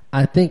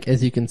I think,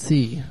 as you can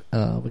see,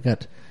 we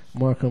got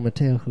Marco and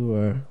Mateo who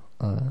are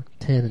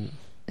 10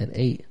 and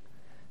 8,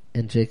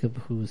 and Jacob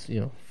who's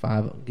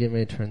 5, getting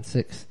ready to turn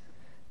 6.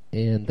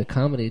 And the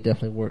comedy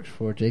definitely works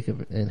for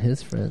Jacob and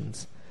his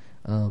friends,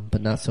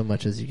 but not so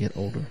much as you get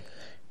older.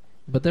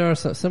 But there are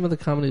some of the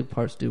comedy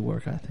parts do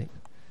work, I think.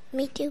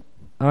 Me too.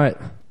 All right,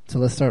 so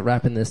let's start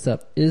wrapping this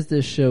up. Is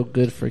this show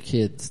good for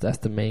kids? That's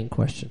the main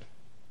question.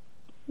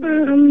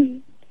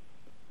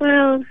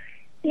 Well,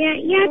 yeah,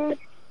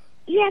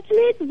 to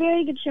me it's a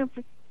very good show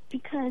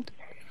because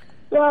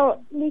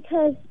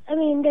I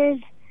mean, there's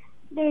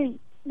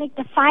like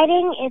the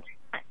fighting. It's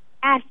not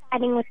as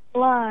fighting with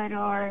blood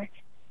or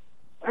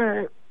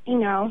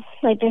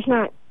like there's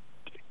not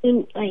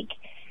like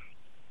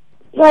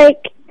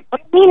what I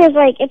mean is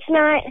like it's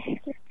not.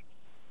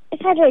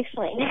 It's hard to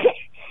explain.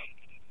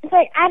 It's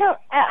like I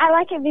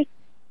like it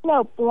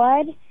because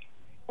blood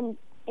and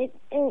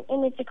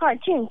it's a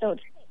cartoon, so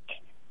it's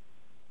fake.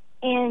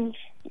 And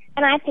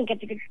I think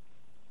it's a good.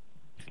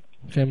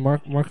 Okay,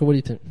 Marco, what do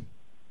you think?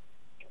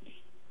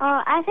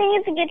 I think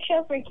it's a good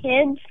show for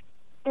kids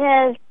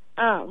There's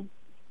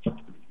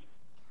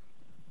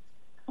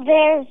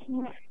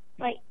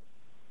like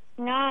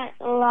not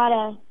a lot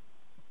of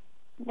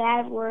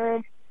bad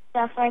words,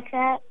 stuff like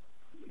that.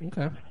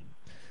 Okay.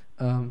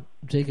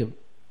 Jacob,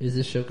 is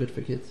this show good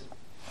for kids?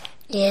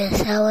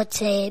 Yes, I would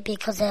say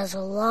because there's a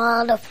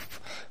lot of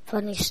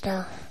funny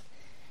stuff.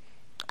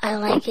 I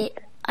like it.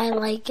 I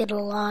like it a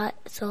lot,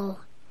 so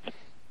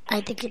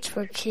I think it's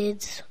for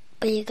kids.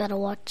 But you gotta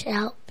watch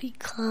out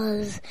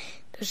because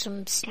there's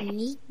some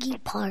sneaky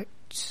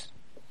parts.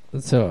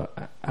 So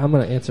I'm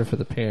going to answer for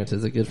the parents.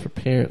 Is it good for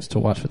parents to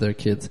watch with their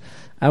kids?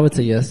 I would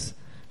say yes.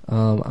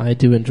 I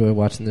do enjoy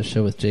watching this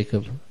show with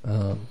Jacob.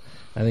 I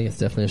think it's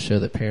definitely a show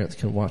that parents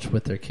can watch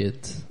with their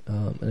kids.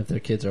 And if their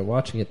kids are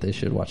watching it, they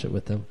should watch it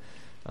with them.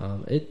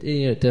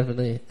 It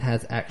definitely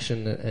has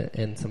action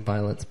and some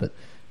violence, but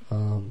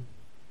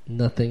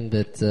nothing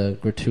that's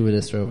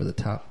gratuitous or over the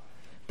top.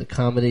 The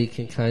comedy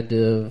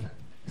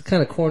it's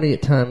kind of corny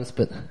at times,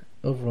 but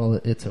overall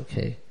it's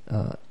okay.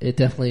 It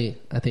definitely,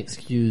 I think,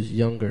 skews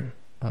younger.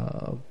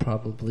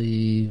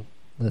 Probably,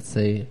 let's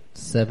say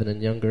 7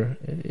 and younger.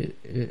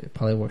 It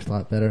probably works a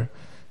lot better.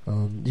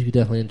 You could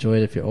definitely enjoy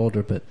it if you're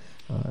older, but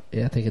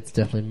I think it's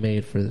definitely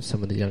made for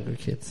some of the younger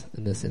kids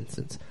in this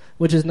instance,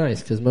 which is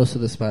nice because most of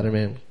the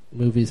Spider-Man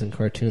movies and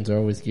cartoons are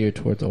always geared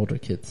towards older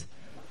kids.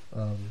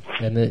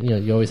 And then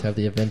you always have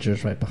the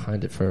Avengers right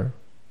behind it for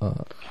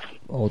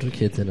older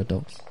kids and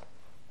adults.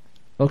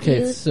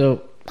 Okay,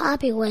 so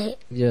Bobby, wait.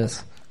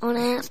 Yes. I want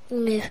to ask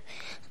them if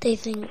they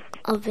think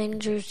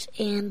Avengers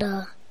and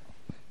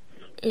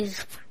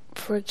is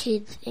for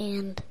kids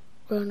and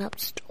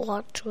grown-ups to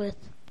watch with.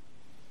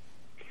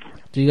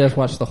 Do you guys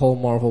watch the whole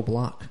Marvel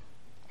block?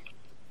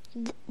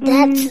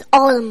 That's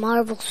all the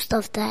Marvel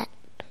stuff that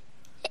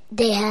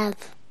they have.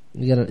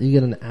 You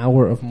get an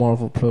hour of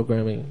Marvel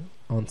programming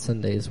on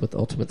Sundays with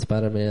Ultimate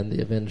Spider-Man,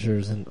 the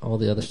Avengers, and all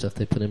the other stuff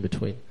they put in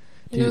between.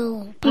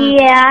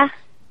 Yeah.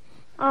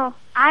 Oh,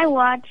 I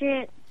watch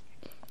it.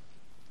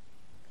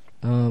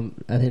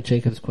 I think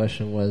Jacob's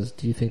question was,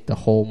 do you think the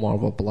whole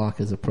Marvel block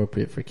is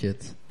appropriate for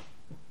kids?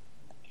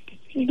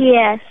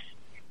 Yes.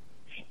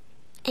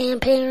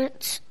 And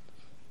parents.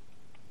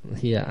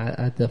 Yeah,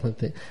 I definitely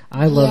think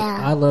I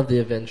love the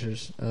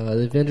Avengers.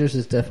 The Avengers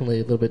is definitely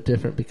a little bit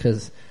different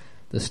because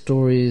the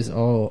stories,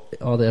 all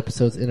the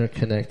episodes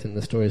interconnect, and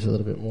the stories are a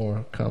little bit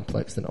more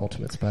complex than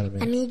Ultimate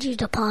Spider-Man. I need you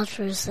to pause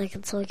for a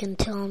second so I can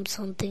tell him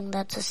something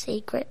that's a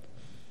secret.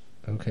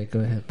 Okay,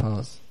 go ahead,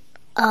 pause.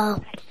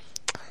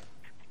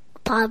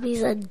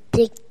 Bobby's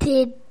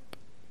addicted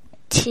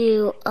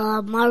to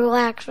Marvel,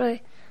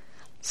 actually.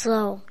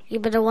 So you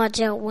better watch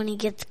out when he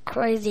gets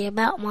crazy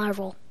about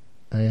Marvel.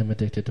 I am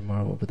addicted to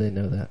Marvel, but they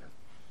know that.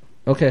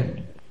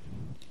 Okay.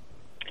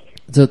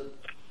 So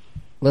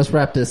let's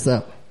wrap this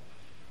up.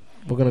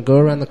 We're going to go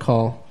around the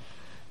call,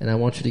 and I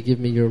want you to give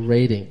me your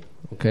rating.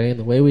 Okay? And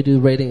the way we do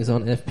ratings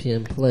on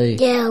FPN Play.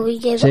 Yeah, we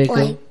give it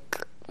like...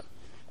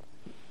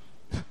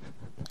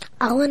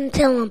 I wouldn't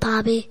tell him,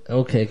 Bobby.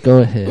 Okay, go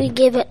ahead. We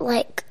give it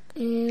like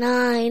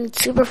 9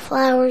 super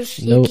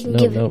flowers. No.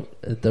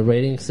 The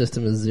rating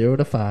system is 0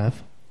 to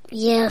 5.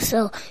 Yeah,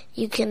 so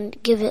you can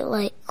give it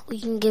like... We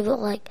can give it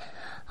like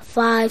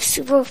 5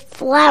 super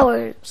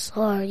flowers,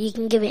 or you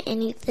can give it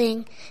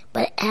anything,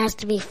 but it has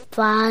to be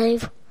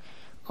 5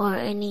 or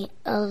any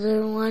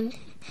other one.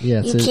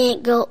 Yeah, you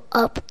can't go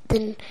up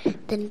than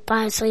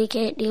 5, so you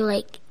can't do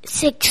like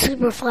 6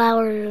 super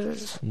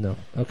flowers. No.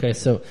 Okay,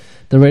 so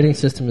the rating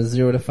system is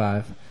 0 to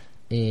 5,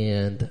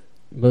 and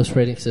most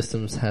rating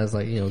systems has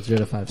 0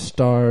 to 5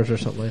 stars or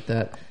something like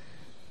that.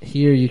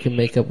 Here you can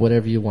make up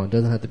whatever you want. It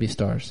doesn't have to be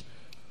stars.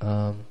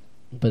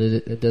 But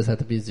it does have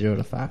to be 0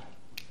 to 5.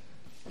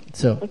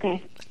 So.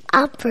 Okay.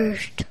 Up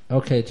first.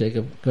 Okay,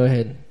 Jacob, go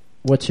ahead.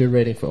 What's your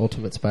rating for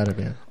Ultimate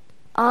Spider-Man?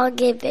 I'll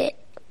give it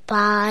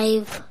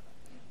 5.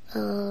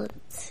 Let's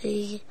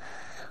see.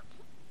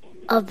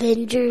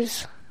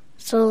 Avengers.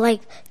 So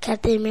like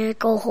Captain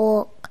America,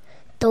 Hulk,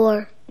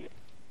 Thor,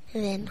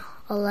 and then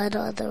a lot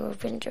of other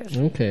Avengers.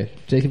 Okay.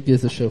 Jacob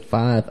gives the show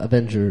 5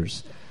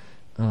 Avengers.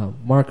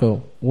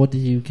 Marco, what do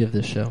you give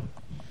this show?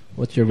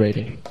 What's your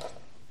rating?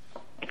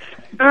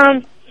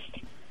 I'll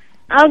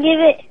give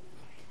it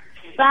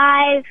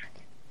 5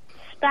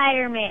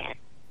 Spider-Man.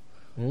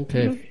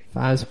 Okay,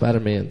 5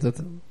 Spider-Mans.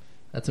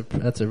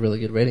 That's a really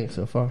good rating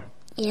so far.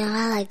 Yeah,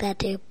 I like that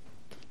too.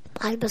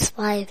 5 plus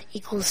 5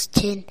 equals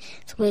 10.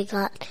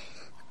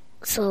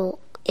 So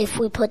if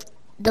we put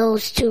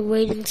those 2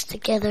 ratings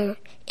together,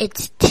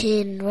 it's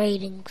 10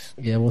 ratings.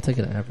 Yeah, we'll take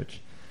an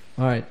average.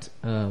 All right,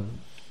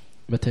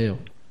 Mateo,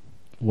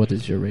 what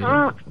is your rating?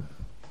 I'm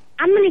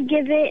gonna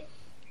give it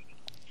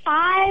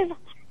 5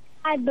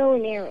 bow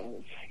and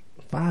arrows.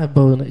 5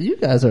 bow and you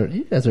guys are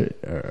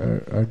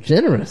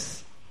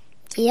generous.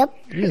 Yep.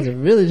 You guys are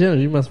really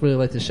generous. You must really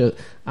like the show.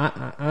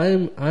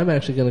 I'm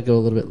actually going to go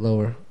a little bit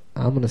lower.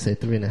 I'm going to say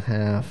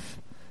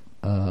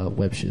 3.5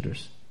 web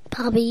shooters.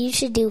 Bobby, you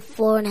should do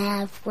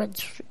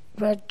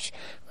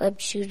 4.5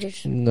 web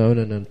shooters. No,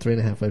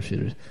 3.5 web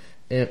shooters.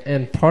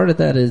 And part of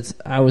that is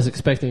I was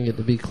expecting it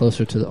to be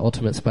closer to the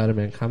Ultimate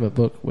Spider-Man comic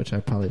book, which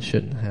I probably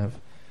shouldn't have.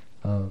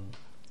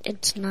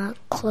 It's not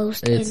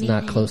close to It's anything.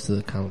 not close to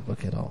the comic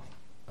book at all.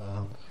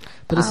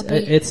 But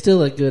it's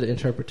still a good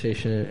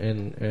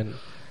interpretation and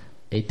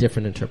a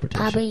different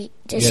interpretation. Bobby,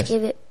 just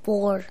give it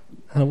 4.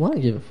 I don't want to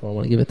give it 4. I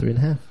want to give it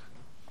 3.5.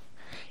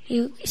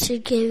 You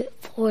should give it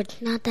 4.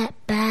 It's not that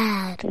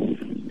bad.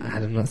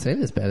 I'm not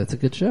saying it's bad. It's a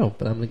good show,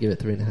 but I'm going to give it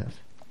 3.5.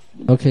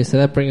 Okay, so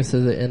that brings us to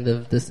the end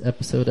of this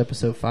episode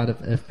 5 of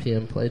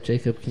FPM Play.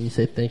 Jacob, can you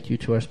say thank you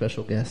to our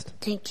special guest?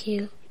 Thank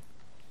you.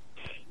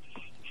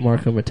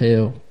 Marco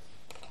Mateo,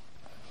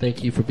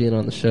 thank you for being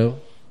on the show.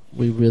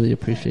 We really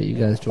appreciate you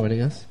guys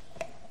joining us.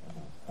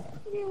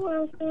 You're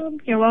welcome.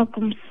 You're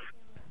welcome.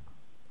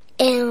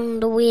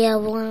 And we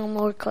have one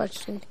more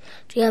question.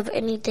 Do you have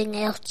anything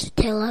else to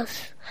tell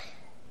us?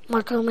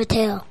 Marco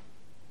Mateo.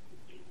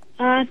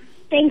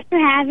 Thanks for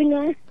having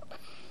us.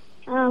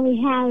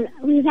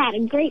 We've had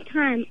a great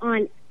time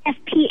on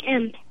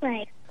FPM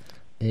Play.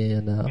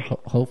 And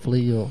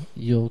hopefully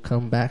you'll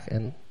come back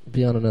and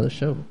be on another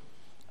show.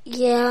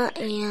 Yeah,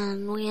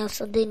 and we have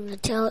something to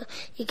tell.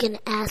 You can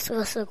ask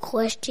us a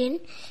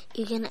question.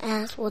 You can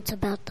ask what's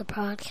about the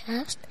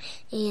podcast.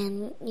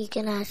 And you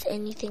can ask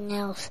anything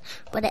else.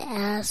 But it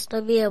has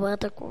to be about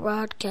the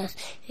broadcast.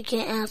 You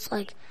can ask,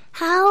 like,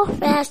 how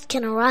fast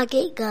can a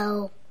rocket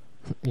go?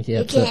 Yeah,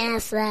 you can't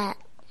ask that.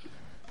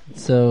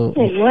 So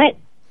Wait, what?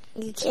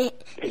 You can't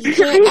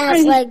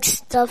ask, like,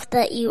 stuff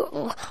that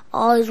you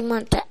always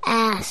want to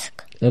ask.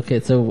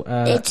 Okay, so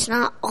It's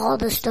not all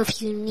the stuff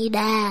you need to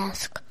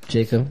ask.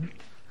 Jacob,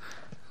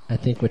 I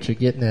think what you're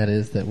getting at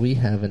is that we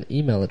have an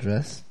email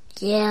address,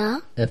 Yeah.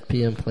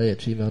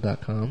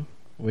 fpmplay@gmail.com,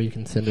 where you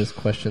can send us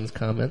questions,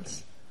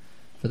 comments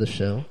for the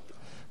show.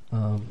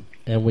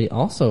 And we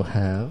also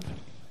have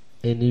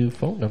a new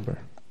phone number.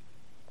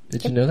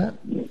 Did you know that?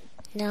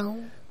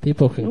 No.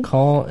 People can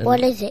call and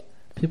What is it?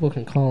 people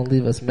can call and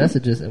leave us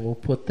messages, and we'll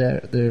put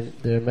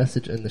their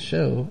message in the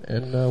show,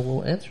 and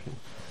we'll answer them.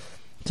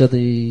 So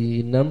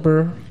the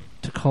number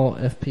to call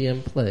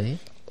FPM Play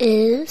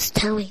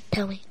Tell me.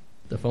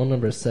 The phone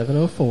number is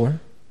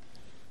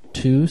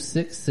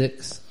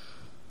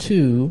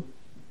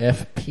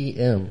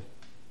 704-266-2FPM.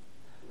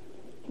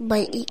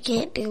 But you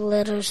can't do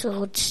letters, so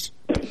let's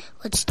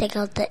take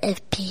out the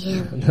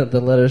FPM. The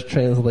letters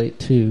translate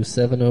to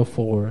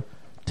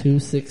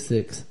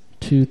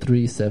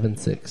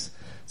 704-266-2376.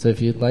 So if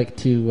you'd like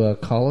to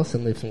call us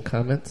and leave some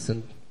comments,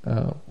 and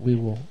we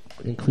will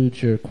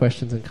include your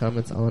questions and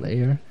comments on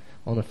air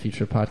on a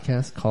future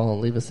podcast, call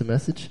and leave us a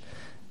message,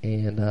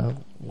 and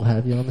we'll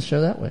have you on the show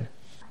that way.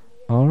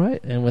 All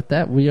right, and with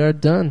that, we are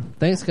done.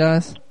 Thanks,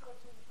 guys.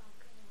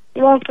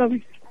 You're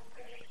welcome.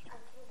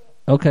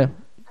 Okay,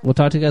 we'll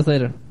talk to you guys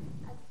later.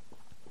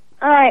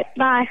 All right,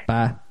 bye.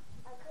 Bye.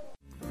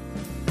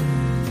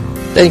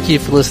 Thank you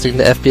for listening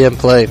to FBM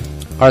Play.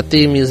 Our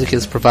theme music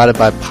is provided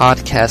by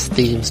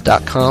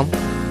podcastthemes.com.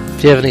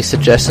 If you have any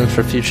suggestions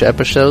for future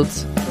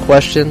episodes,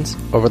 questions,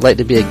 or would like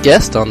to be a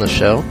guest on the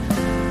show,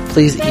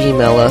 please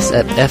email us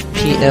at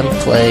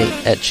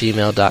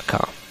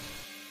fpmplay@gmail.com.